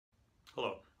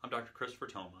Hello, I'm Dr. Christopher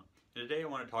Thoma, and today I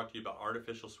want to talk to you about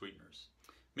artificial sweeteners.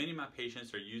 Many of my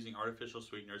patients are using artificial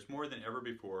sweeteners more than ever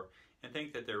before and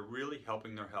think that they're really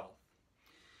helping their health.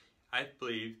 I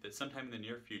believe that sometime in the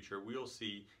near future we will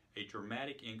see a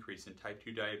dramatic increase in type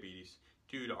 2 diabetes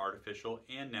due to artificial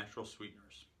and natural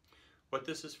sweeteners. What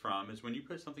this is from is when you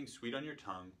put something sweet on your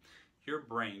tongue, your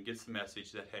brain gets the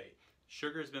message that, hey,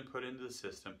 sugar has been put into the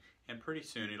system and pretty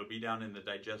soon it'll be down in the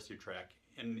digestive tract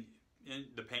and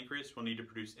the pancreas will need to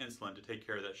produce insulin to take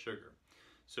care of that sugar.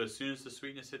 So as soon as the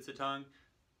sweetness hits the tongue,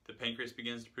 the pancreas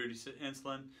begins to produce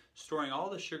insulin, storing all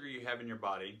the sugar you have in your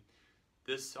body.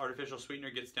 This artificial sweetener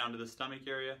gets down to the stomach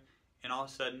area, and all of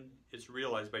a sudden it's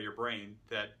realized by your brain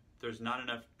that there's not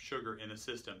enough sugar in the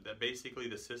system, that basically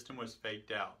the system was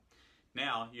faked out.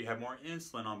 Now you have more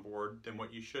insulin on board than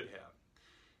what you should have.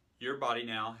 Your body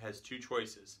now has two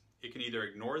choices. It can either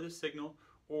ignore the signal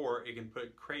or it can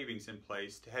put cravings in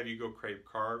place to have you go crave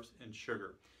carbs and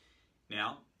sugar.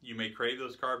 Now, you may crave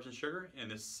those carbs and sugar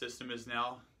and this system is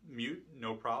now mute,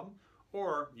 no problem.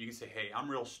 Or you can say, hey,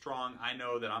 I'm real strong, I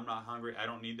know that I'm not hungry, I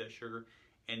don't need that sugar,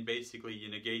 and basically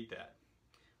you negate that.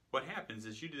 What happens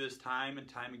is you do this time and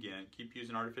time again, keep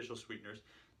using artificial sweeteners,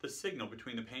 the signal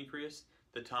between the pancreas,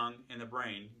 the tongue, and the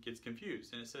brain gets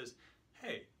confused. And it says,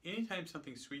 hey, anytime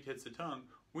something sweet hits the tongue,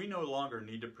 we no longer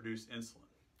need to produce insulin.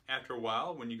 After a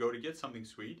while, when you go to get something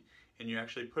sweet and you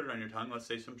actually put it on your tongue, let's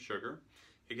say some sugar,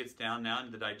 it gets down now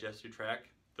into the digestive tract,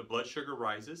 the blood sugar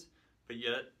rises, but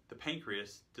yet the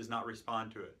pancreas does not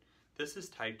respond to it. This is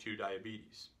type 2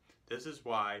 diabetes. This is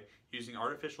why using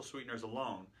artificial sweeteners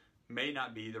alone may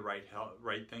not be the right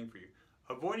thing for you.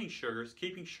 Avoiding sugars,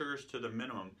 keeping sugars to the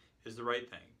minimum is the right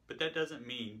thing, but that doesn't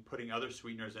mean putting other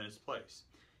sweeteners in its place.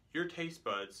 Your taste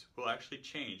buds will actually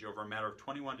change over a matter of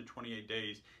 21 to 28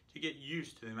 days to get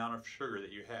used to the amount of sugar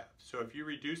that you have. So if you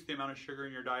reduce the amount of sugar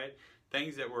in your diet,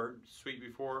 things that were sweet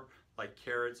before, like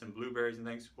carrots and blueberries and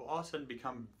things, will all of a sudden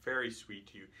become very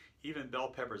sweet to you. Even bell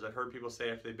peppers, I've heard people say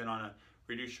after they've been on a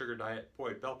reduced sugar diet,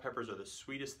 boy, bell peppers are the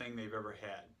sweetest thing they've ever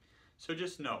had. So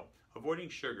just know, avoiding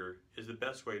sugar is the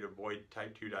best way to avoid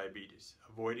type 2 diabetes.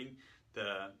 Avoiding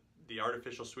the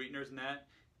artificial sweeteners and that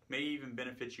may even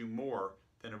benefit you more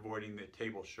than avoiding the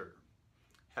table sugar.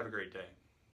 Have a great day.